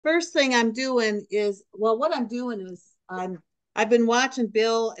first thing I'm doing is, well, what I'm doing is I've been watching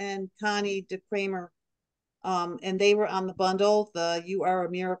Bill and Connie DeCramer, and they were on the bundle. The You Are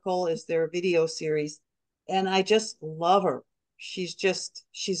a Miracle is their video series, and I just love her. She's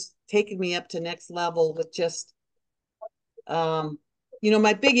taken me up to next level with just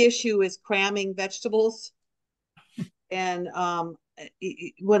my big issue is cramming vegetables and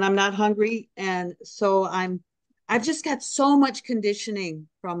when I'm not hungry, and so I've just got so much conditioning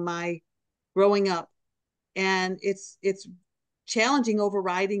from my growing up, and it's challenging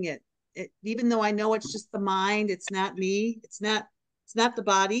overriding it, even though I know it's just the mind. It's not me. It's not the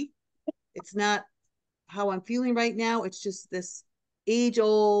body. It's not how I'm feeling right now. It's just this age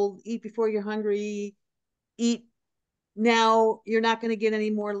old eat before you're hungry, eat now, you're not going to get any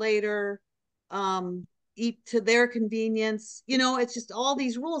more later, eat to their convenience. It's just all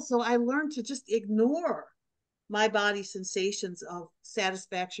these rules. So I learned to just ignore my body sensations of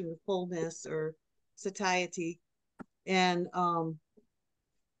satisfaction or fullness or satiety. And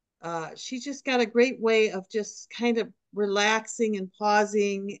she just got a great way of just kind of relaxing and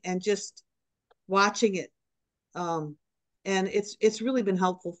pausing and just watching it. Um, and it's really been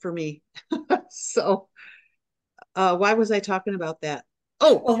helpful for me. So why was I talking about that?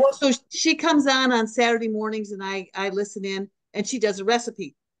 Oh, Well, what, so she comes on Saturday mornings, and I listen in, and she does a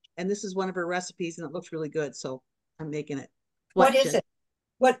recipe, and this is one of her recipes, and it looks really good, so I'm making it. what What, is Jen? it?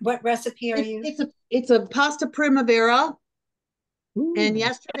 What recipe are you? It's a pasta primavera, and Ooh,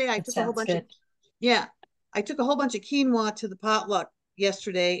 yesterday I that took a whole sounds bunch of good. yeah, I took a whole bunch of quinoa to the potluck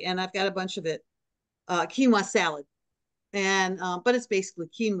yesterday, and I've got a bunch of it, quinoa salad, and but it's basically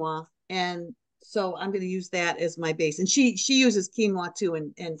quinoa, and so I'm going to use that as my base. And she uses quinoa too,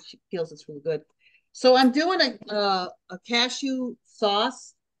 and she feels it's really good. So I'm doing a cashew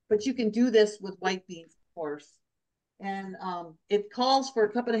sauce, but you can do this with white beans, of course. And it calls for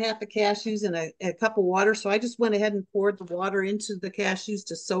a cup and a half of cashews and a cup of water. So I just went ahead and poured the water into the cashews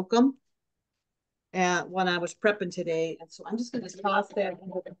to soak them when I was prepping today. And so I'm just going to toss that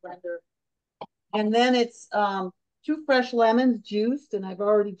into the blender, and then it's two fresh lemons juiced, and I've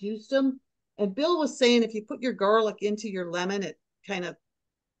already juiced them. And Bill was saying if you put your garlic into your lemon, it kind of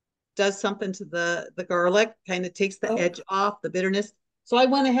does something to the garlic, kind of takes the Oh, edge off the bitterness. So I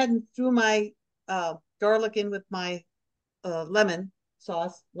went ahead and threw my garlic in with my lemon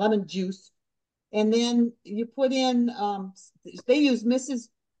sauce, lemon juice, and then you put in. They use Mrs.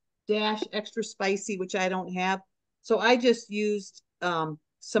 Dash extra spicy, which I don't have, so I just used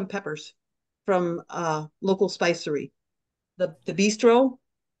some peppers from local spicery, the bistro,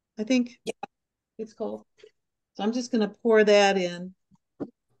 I think it's called. So I'm just going to pour that in.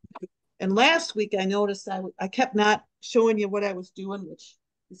 And last week I noticed I kept not showing you what I was doing, which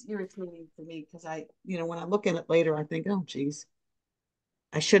is irritating for me because when I look at it later, I think, oh, geez,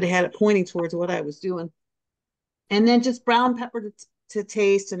 I should have had it pointing towards what I was doing. And then just brown pepper to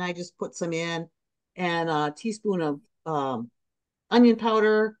taste, and I just put some in, and a teaspoon of onion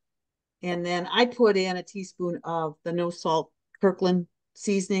powder, and then I put in a teaspoon of the no salt Kirkland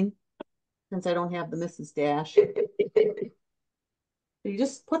seasoning since I don't have the Mrs. Dash. You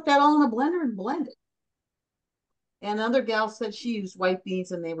just put that all in a blender and blend it. And another gal said she used white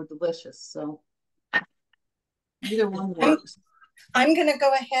beans and they were delicious. So either one I'm works. I'm gonna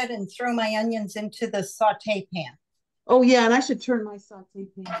go ahead and throw my onions into the saute pan. Oh yeah, and I should turn my saute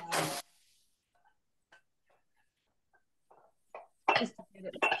pan on just to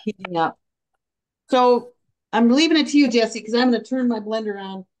get it heating up. So I'm leaving it to you, Jessie, because I'm going to turn my blender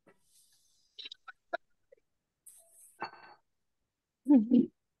on.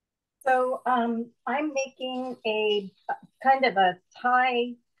 So I'm making a kind of a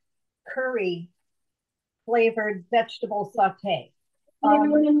Thai curry flavored vegetable saute.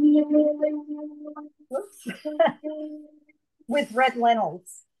 Um, whoops, with red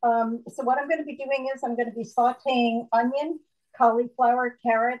lentils. So what I'm going to be doing is I'm going to be sauteing onion, cauliflower,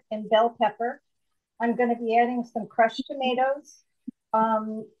 carrot, and bell pepper. I'm going to be adding some crushed tomatoes,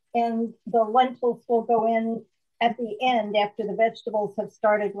 and the lentils will go in at the end after the vegetables have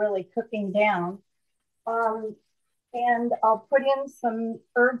started really cooking down. Um, and I'll put in some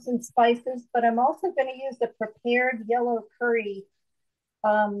herbs and spices, but I'm also going to use a prepared yellow curry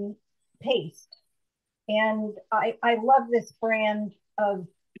um, paste. And I love this brand of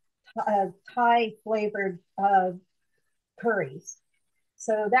Thai flavored curries.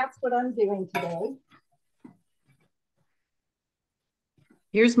 So that's what I'm doing today.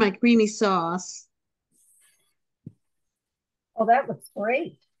 Here's my creamy sauce. Oh, that looks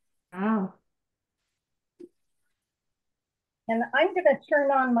great. Wow. And I'm going to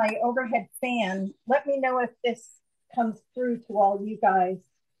turn on my overhead fan. Let me know if this comes through to all you guys.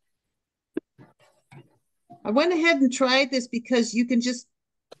 I went ahead and tried this because you can just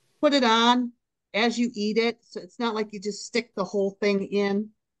put it on as you eat it. So it's not like you just stick the whole thing in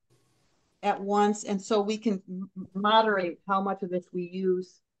at once. And so we can moderate how much of this we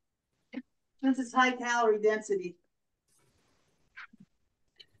use. Since it's high calorie density.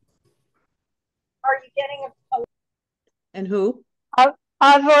 Are you getting a And who? I've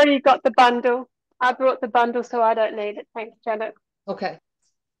already got the bundle. I brought the bundle, so I don't need it. Thanks, Janet. Okay.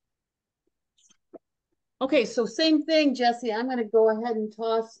 Okay, so same thing, Jessie. I'm going to go ahead and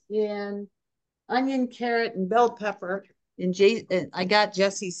toss in onion, carrot, and bell pepper. And I got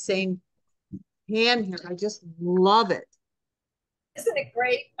Jessie's same pan here. I just love it. Isn't it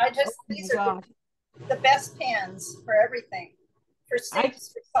great? These are the best pans for everything. For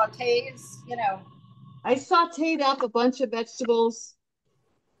steaks, for sautés, you know. I sauteed up a bunch of vegetables.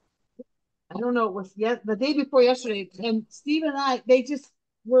 I don't know, it was the day before yesterday, and Steve and I, they just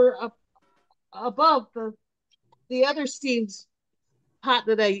were up above the other steamed pot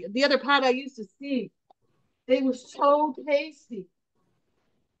the other pot I used to steam. They were so tasty.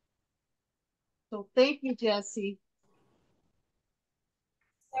 So thank you, Jessie.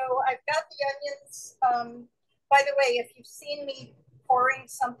 So I've got the onions. By the way, if you've seen me pouring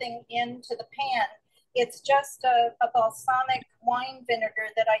something into the pan, it's just a balsamic wine vinegar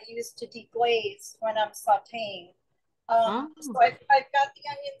that I use to deglaze when I'm sauteing. So I've got the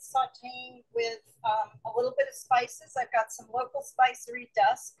onions sauteing with a little bit of spices. I've got some local spicery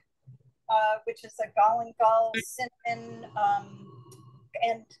dusk, which is a galangal, cinnamon,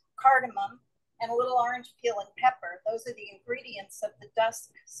 and cardamom, and a little orange peel and pepper. Those are the ingredients of the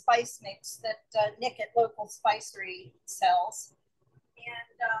dusk spice mix that Nick at Local Spicery sells.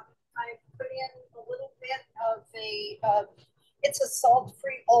 And I put in a little bit of it's a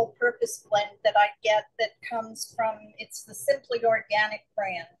salt-free all-purpose blend that I get that comes from, it's the Simply Organic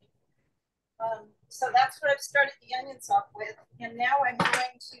brand. So that's what I've started the onions off with. And now I'm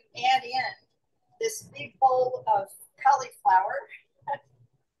going to add in this big bowl of cauliflower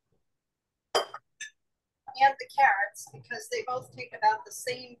and the carrots, because they both take about the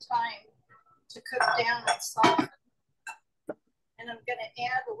same time to cook down and soften. And I'm going to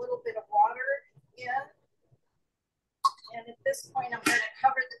add a little bit of water in. And at this point, I'm going to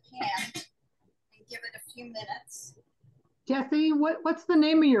cover the pan and give it a few minutes. Jessie, what's the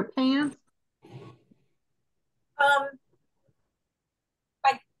name of your pans?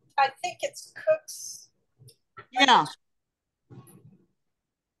 I think it's Cook's. Yeah.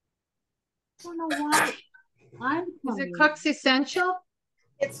 I don't know why. Is it Cook's Essential?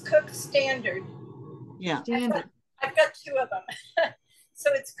 It's Cook's Standard. Yeah. Standard. I've got two of them.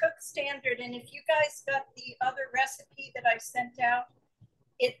 So it's Cook's Standard. And if you guys got the other recipe that I sent out,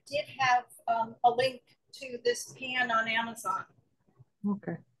 it did have a link to this pan on Amazon.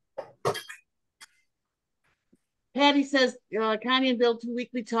 Okay. Patty says, Connie and Bill do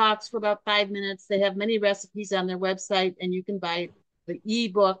weekly talks for about 5 minutes. They have many recipes on their website, and you can buy the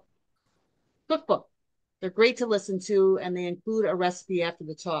ebook cookbook. They're great to listen to, and they include a recipe after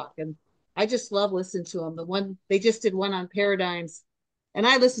the talk. And I just love listening to them. The one they just did one on paradigms, and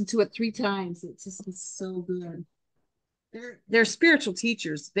I listened to it 3 times. It just is so good. They're spiritual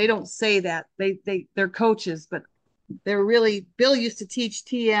teachers. They don't say that. They're coaches, but they're really. Bill used to teach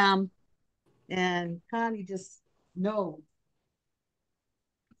TM, and Connie just knows.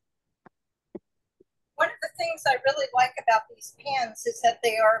 One of the things I really like about these pans is that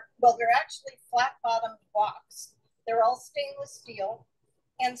they're actually flat bottomed woks. They're all stainless steel.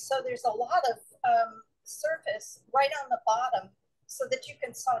 And so there's a lot of surface right on the bottom so that you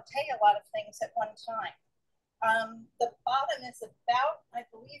can saute a lot of things at one time. The bottom is about, I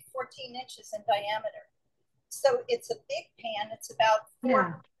believe, 14 inches in diameter. So it's a big pan. It's about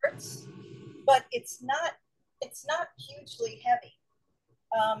 4 quarts, but it's not hugely heavy.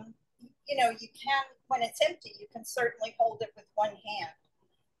 You know, you can, when it's empty, you can certainly hold it with one hand.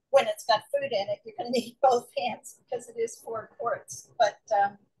 When it's got food in it, you're going to need both hands because it is 4 quarts. But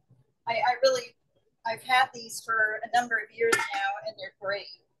I've had these for a number of years now, and they're great.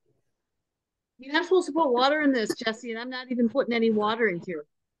 You're not supposed to put water in this, Jessie, and I'm not even putting any water in here.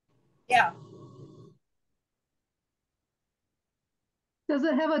 Yeah. Does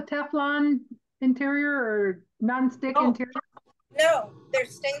it have a Teflon interior or non-stick interior? No, they're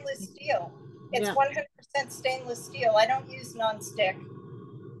stainless steel. It's 100% stainless steel. I don't use non-stick.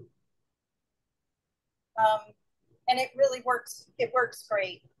 And it really works. It works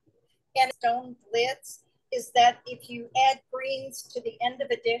great. And stone lids is that if you add greens to the end of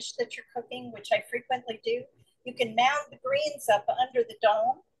a dish that you're cooking, which I frequently do, you can mount the greens up under the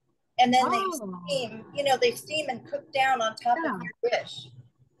dome, and then they steam. You know, they steam and cook down on top of your dish.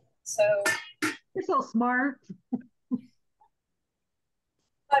 So so smart.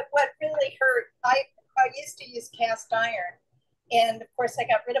 But what really hurt, I used to use cast iron. And of course, I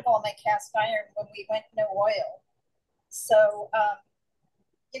got rid of all my cast iron when we went no oil. So,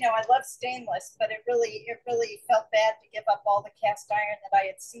 I love stainless, but it really felt bad to give up all the cast iron that I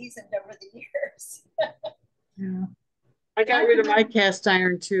had seasoned over the years. Yeah. I got rid of my cast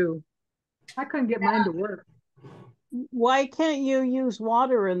iron too. I couldn't get mine to work. Why can't you use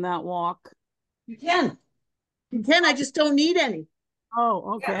water in that wok? You can. You can. I just don't need any.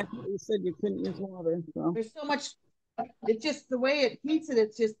 Oh, okay. Yeah. I thought you said you couldn't use water. So. There's so much. It's just the way it heats it.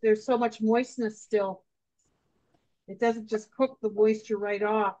 It's just there's so much moistness still. It doesn't just cook the moisture right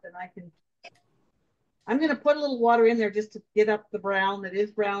off, and I'm going to put a little water in there just to get up the brown that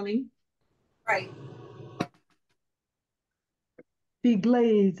is browning. Right.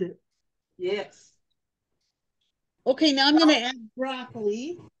 Deglaze it. Yes. Okay, now I'm going to add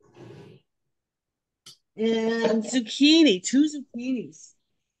broccoli and zucchini, 2 zucchinis.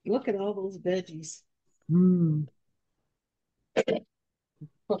 Look at all those veggies. Mm.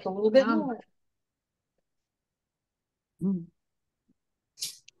 Cook a little bit more. Mm.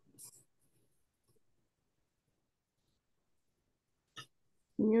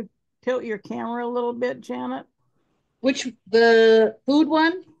 Can you tilt your camera a little bit, Janet? Which, the food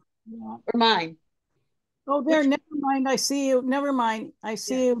one Yeah. or mine? Oh, there. Never mind. I see you. Never mind. I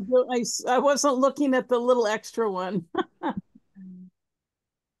see you. I wasn't looking at the little extra one.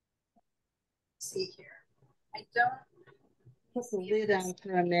 See here. I don't Put the lid on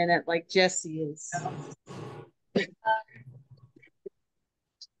for a minute, like Jessie is.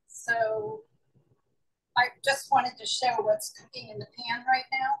 So I just wanted to show what's cooking in the pan right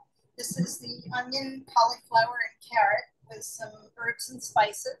now. This is the onion, cauliflower, and carrot with some herbs and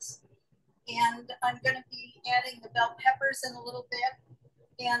spices. And I'm going to be adding the bell peppers in a little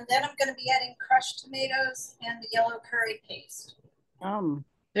bit. And then I'm going to be adding crushed tomatoes and the yellow curry paste.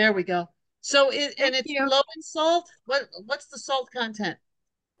 There we go. So and it's you. low in salt. What's the salt content?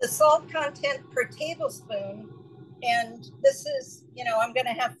 The salt content per tablespoon, and this is, I'm going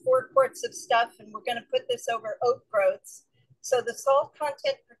to have 4 quarts of stuff, and we're going to put this over oat groats. So the salt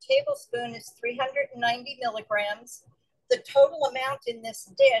content per tablespoon is 390 milligrams. The total amount in this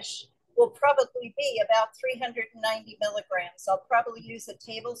dish will probably be about 390 milligrams. I'll probably use a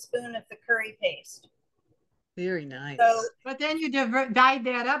tablespoon of the curry paste. Very nice. So, But then you divide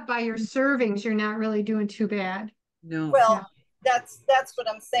that up by your servings. You're not really doing too bad. No. well, that's what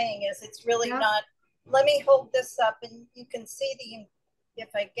I'm saying is it's really not. Let me hold this up and you can see if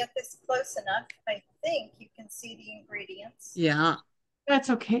I get this close enough, I think you can see the ingredients. Yeah. That's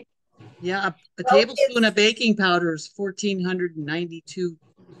okay. Yeah. A tablespoon of baking powder is 1,492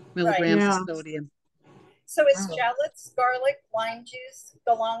 milligrams of sodium. So it's shallots, garlic, lime juice,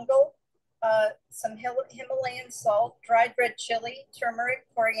 galangal, some Himalayan salt, dried red chili, turmeric,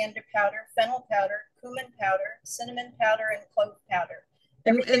 coriander powder, fennel powder, cumin powder, cinnamon powder, and clove powder.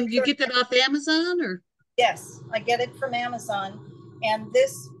 And you get that off Amazon or? Yes, I get it from Amazon. And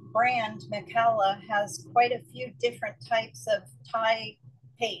this brand, Mikala, has quite a few different types of Thai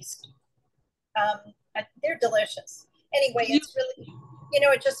paste. They're delicious. Anyway, it's really,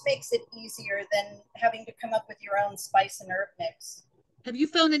 it just makes it easier than having to come up with your own spice and herb mix. Have you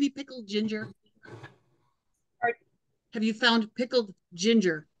found any pickled ginger? Or, have you found pickled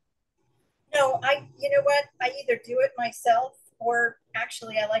ginger? No, you know what? I either do it myself or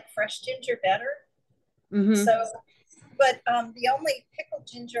actually I like fresh ginger better. Mm-hmm. So, but the only pickled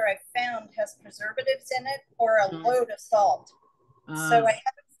ginger I found has preservatives in it or a load of salt. So I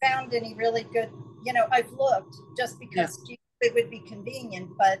haven't found any really good, I've looked just because it would be convenient,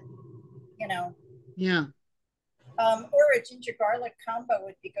 but, Yeah. Or a ginger garlic combo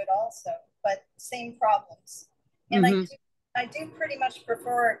would be good also, but same problems. And I do pretty much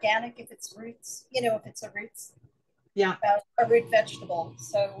prefer organic if it's roots, if it's a roots. Yeah. A root vegetable.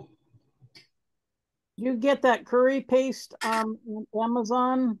 So. You get that curry paste on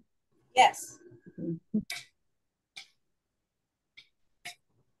Amazon? Yes.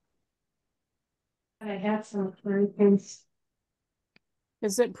 I had some curry paste.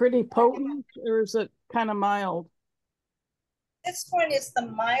 Is it pretty potent or is it kind of mild? This one is the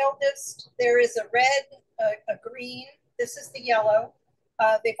mildest. There is a red, a green. This is the yellow.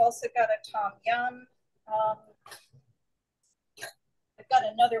 They've also got a tom yum. I've got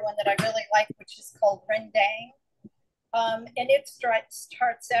another one that I really like, which is called rendang. And it starts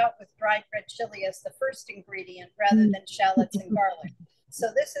out with dried red chili as the first ingredient rather than shallots and garlic.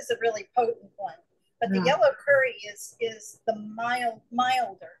 So this is a really potent one. But the yellow curry is the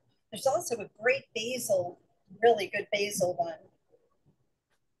milder. There's also a great basil, really good basil one.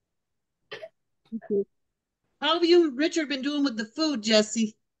 How have you and Richard been doing with the food,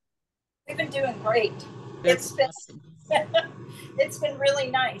 Jessie? We've been doing great. That's awesome. It's been really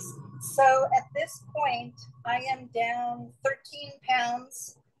nice. So at this point, I am down 13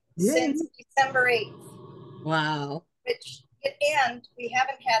 pounds since December 8th. Wow. And we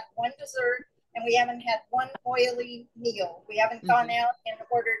haven't had one dessert and we haven't had one oily meal. We haven't gone out and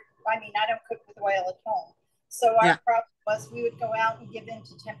ordered, I mean, I don't cook with oil at home. So our problem was we would go out and give in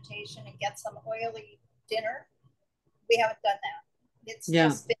to temptation and get some oily dinner. We haven't done that. It's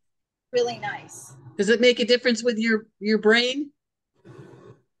just been really nice. Does it make a difference with your brain?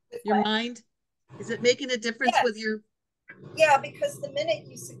 With your mind? Is it making a difference with your... Yeah, because the minute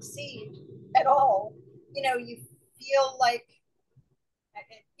you succeed at all, you know, you feel like,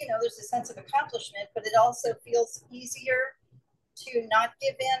 you know, there's a sense of accomplishment, but it also feels easier to not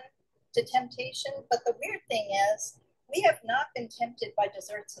give in to temptation. But the weird thing is, we have not been tempted by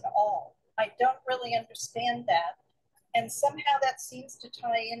desserts at all. I don't really understand that. And somehow that seems to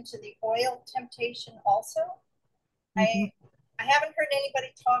tie into the oil temptation also. I haven't heard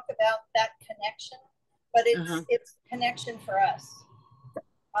anybody talk about that connection, but it's connection for us.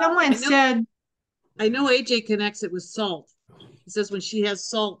 Someone said, I know AJ connects it with salt. He says when she has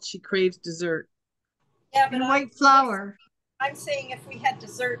salt, she craves dessert. Yeah, but white flour. I'm saying if we had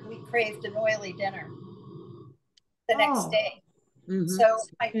dessert, we craved an oily dinner the next day. So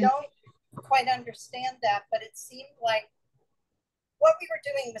I don't quite understand that, but it seemed like what we were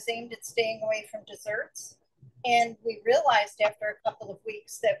doing was aimed at staying away from desserts. And we realized after a couple of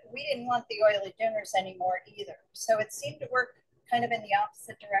weeks that we didn't want the oily dinners anymore either. So it seemed to work kind of in the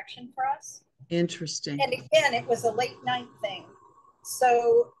opposite direction for us. Interesting. And again, it was a late night thing.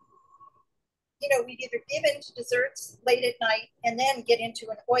 So, you know, we'd either give in to desserts late at night and then get into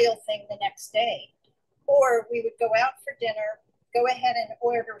an oil thing the next day. Or we would go out for dinner, go ahead and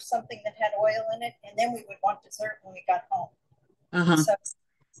order something that had oil in it, and then we would want dessert when we got home. So,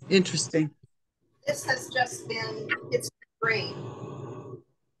 interesting. This has just been, it's great.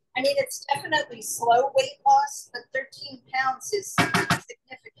 I mean, it's definitely slow weight loss, but 13 pounds is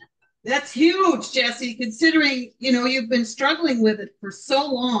significant. That's huge, Jessie, considering, you know, you've been struggling with it for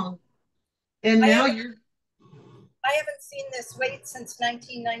so long. And now I haven't seen this weight since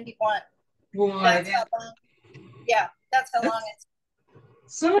 1991. Boy, that's how long. Yeah, that's how long it's.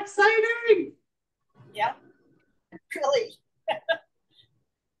 So exciting. Yeah, really.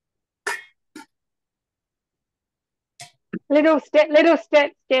 Little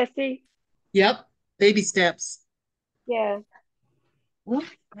steps, Jessie. Yep, baby steps. Yeah.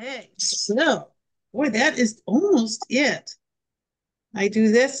 Okay, so, boy, that is almost it. I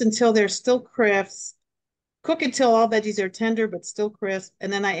do this until they're still crisp. Cook until all veggies are tender but still crisp.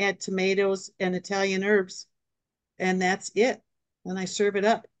 And then I add tomatoes and Italian herbs. And that's it. Then I serve it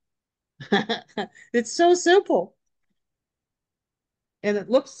up. It's so simple. And it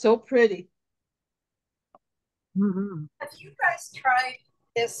looks so pretty. Have you guys tried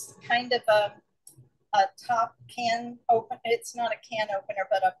this kind of a top can open? It's not a can opener,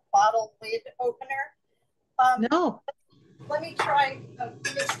 but a bottle lid opener. No. Let me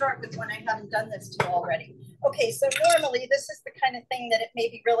start with one I haven't done this to already. Okay, so normally this is the kind of thing that it may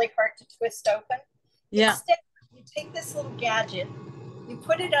be really hard to twist open. Yeah. Instead, you take this little gadget, you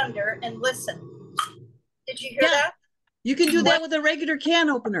put it under and listen. Did you hear that? You can do that with a regular can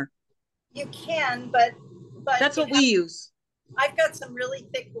opener. You can, but that's what we use. I've got some really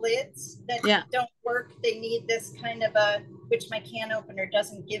thick lids that don't work. They need this kind of which my can opener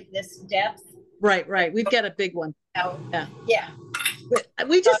doesn't give this depth. Right. We've got a big one. Yeah.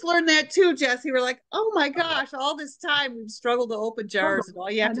 We just learned that too, Jessie. We're like, oh my gosh, all this time we've struggled to open jars, and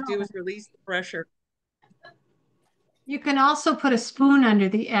all you have to do is release the pressure. You can also put a spoon under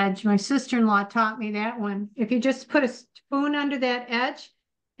the edge. My sister-in-law taught me that one. If you just put a spoon under that edge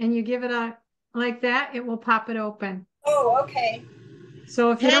and you give it like that, it will pop it open. Oh, okay.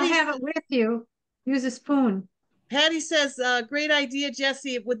 So if you don't have it with you, use a spoon. Patty says, great idea,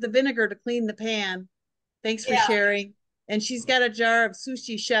 Jessie, with the vinegar to clean the pan. Thanks for sharing. And she's got a jar of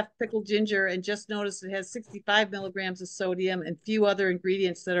Sushi Chef pickled ginger and just noticed it has 65 milligrams of sodium and few other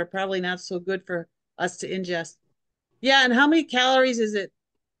ingredients that are probably not so good for us to ingest. Yeah, and how many calories is it,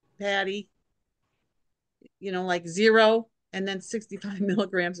 Patty? You know, like 0 and then 65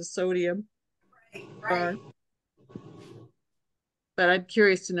 milligrams of sodium. Right. But I'm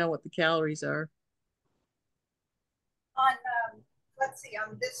curious to know what the calories are. On let's see,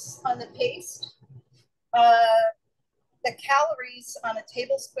 on the paste, the calories on a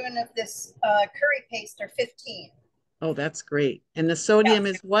tablespoon of this curry paste are 15. Oh, that's great. And the sodium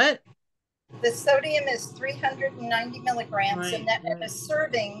is what? The sodium is 390 milligrams, Right, and that right. a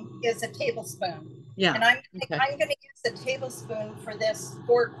serving is a tablespoon. Yeah. And I'm Okay. going to use a tablespoon for this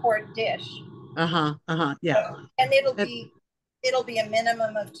 4-quart dish. Yeah. And it'll be a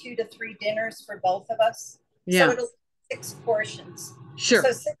minimum of 2 to 3 dinners for both of us. Yeah. So it'll be 6 portions. Sure.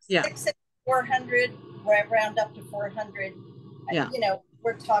 So six Yeah. 6 and 400, round up to 400. Yeah. You know,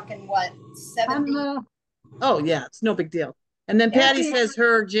 we're talking what, 70? Oh yeah, it's no big deal. And then Yeah. Patty says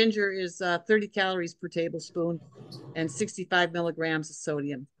her ginger is 30 calories per tablespoon and 65 milligrams of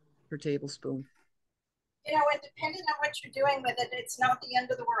sodium per tablespoon. You know, and depending on what you're doing with it, it's not the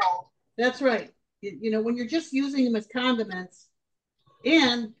end of the world. That's right. You know, when you're just using them as condiments,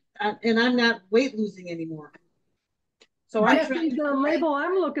 and I'm not weight losing anymore. So I think the label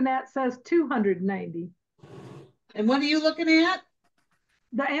I'm looking at says 290. And what are you looking at?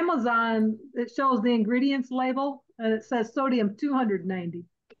 The Amazon, it shows the ingredients label and it says sodium 290.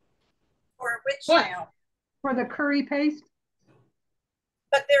 For which What? now? For the curry paste.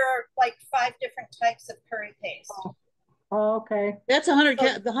 But there are like 5 different types of curry paste. Oh, okay. That's 100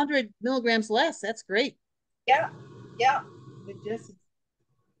 the 100 milligrams less. That's great. Yeah. Yeah. With Jessie.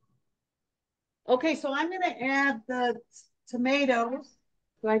 Okay, so I'm going to add the tomatoes.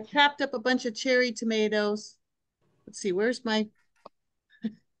 So I chopped up a bunch of cherry tomatoes. Let's see, where's my...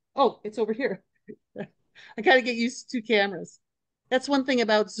 Oh, it's over here. I got to get used to 2 cameras. That's one thing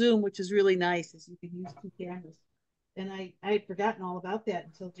about Zoom, which is really nice, is you can use 2 cameras. And I had forgotten all about that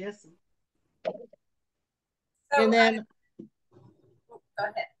until Jessie. So and then... Go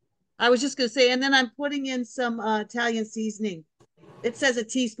ahead. I was just going to say, and then I'm putting in some Italian seasoning. It says a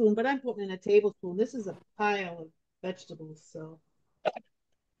teaspoon, but I'm putting in a tablespoon. This is a pile of vegetables, so.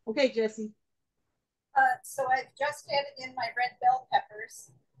 Okay, Jessie. So I've just added in my red bell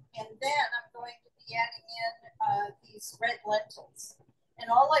peppers, and then I'm going to be adding in these red lentils.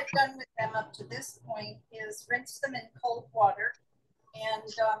 And all I've done with them up to this point is rinse them in cold water,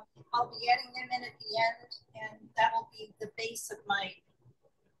 and I'll be adding them in at the end, and that'll be the base of my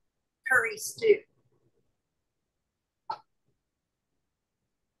curry stew.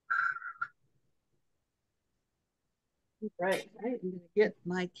 Right, I'm going to get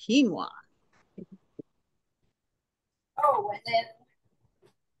my quinoa. Oh, and then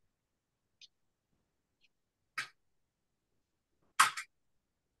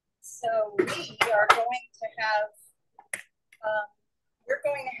so we are going to have, we're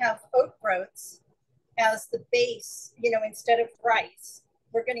going to have oat groats as the base, you know, instead of rice.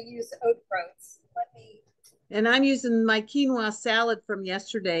 We're going to use oat groats. And I'm using my quinoa salad from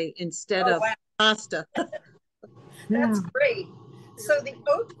yesterday instead of pasta. That's great. So the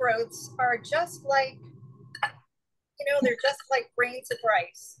oat groats are just like, you know, they're just like grains of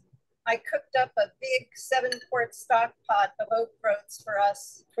rice. I cooked up a big 7-quart stock pot of oat groats for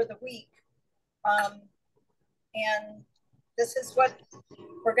us for the week. And this is what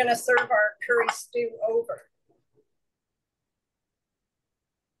we're going to serve our curry stew over.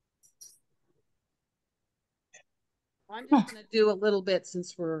 I'm just going to do a little bit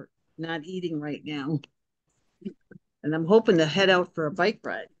since we're not eating right now. And I'm hoping to head out for a bike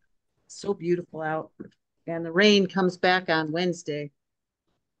ride. It's so beautiful out. And the rain comes back on Wednesday.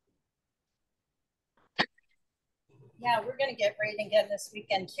 Yeah, we're going to get rain again this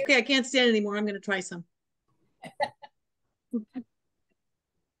weekend too. Okay, I can't stand it anymore. I'm going to try some.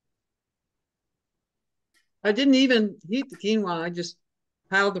 I didn't even heat the quinoa. I just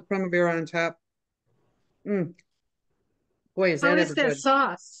piled the primavera on top. Boy, is that ever good.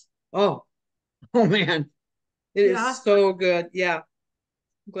 Sauce? Oh man. It is so good. Yeah.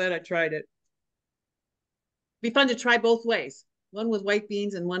 I'm glad I tried it. Be fun to try both ways. One with white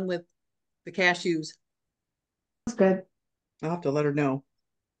beans and one with the cashews. That's good. I'll have to let her know.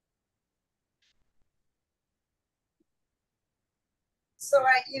 So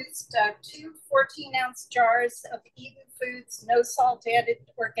I used 2 14-ounce jars of Eden Foods, no salt added,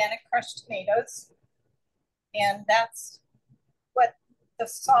 organic crushed tomatoes. And that's what the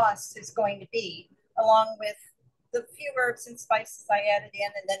sauce is going to be, along with the few herbs and spices I added in,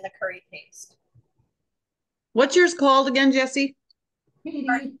 and then the curry paste. What's yours called again, Jessie?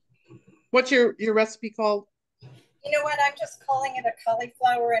 Pardon? What's your recipe called? You know what? I'm just calling it a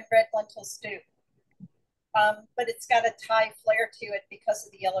cauliflower and red lentil stew. But it's got a Thai flair to it because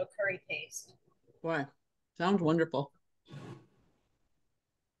of the yellow curry paste. Boy, sounds wonderful.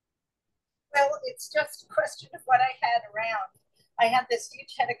 Well, it's just a question of what I had around. I had this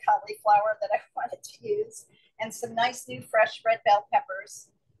huge head of cauliflower that I wanted to use, and some nice new fresh red bell peppers.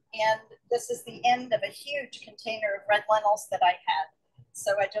 And this is the end of a huge container of red lentils that I had.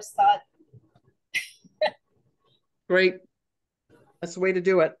 So I just thought. Great. That's the way to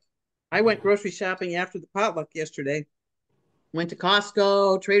do it. I went grocery shopping after the potluck yesterday. Went to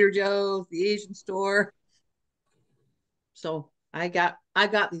Costco, Trader Joe's, the Asian store. So I got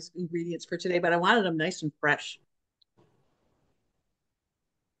these ingredients for today, but I wanted them nice and fresh.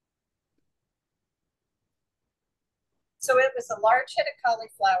 So it was a large head of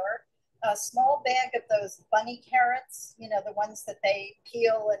cauliflower, a small bag of those bunny carrots, you know, the ones that they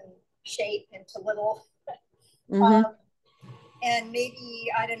peel and shape into little, Mm-hmm. and maybe,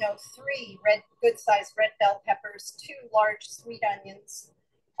 I don't know, 3 good sized red bell peppers, 2 large sweet onions,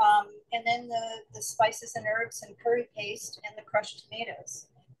 and then the spices and herbs and curry paste and the crushed tomatoes.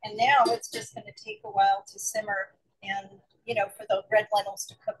 And now it's just going to take a while to simmer and, you know, for the red lentils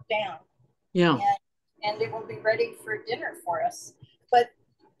to cook down. Yeah. And it will be ready for dinner for us. But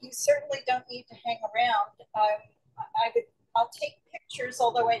you certainly don't need to hang around. I'll take pictures,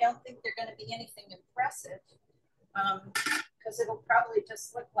 although I don't think they're going to be anything impressive, because it'll probably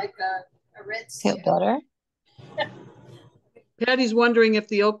just look like a red stew. Butter. Patty's wondering if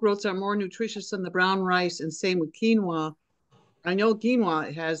the oat groats are more nutritious than the brown rice, and same with quinoa. I know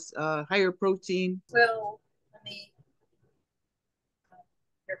quinoa has higher protein. Well, let me,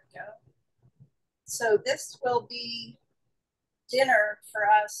 here we go. So this will be dinner for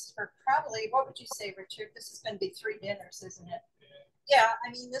us for probably, what would you say, Richard? This is going to be 3 dinners, isn't it? Yeah,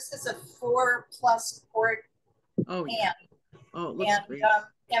 I mean, this is a 4+ quart Oh, pan. yeah. Oh, it looks great.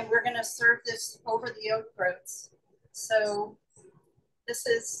 And we're going to serve this over the oat groats. So this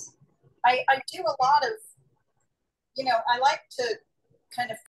is, I do a lot of, you know, I like to kind of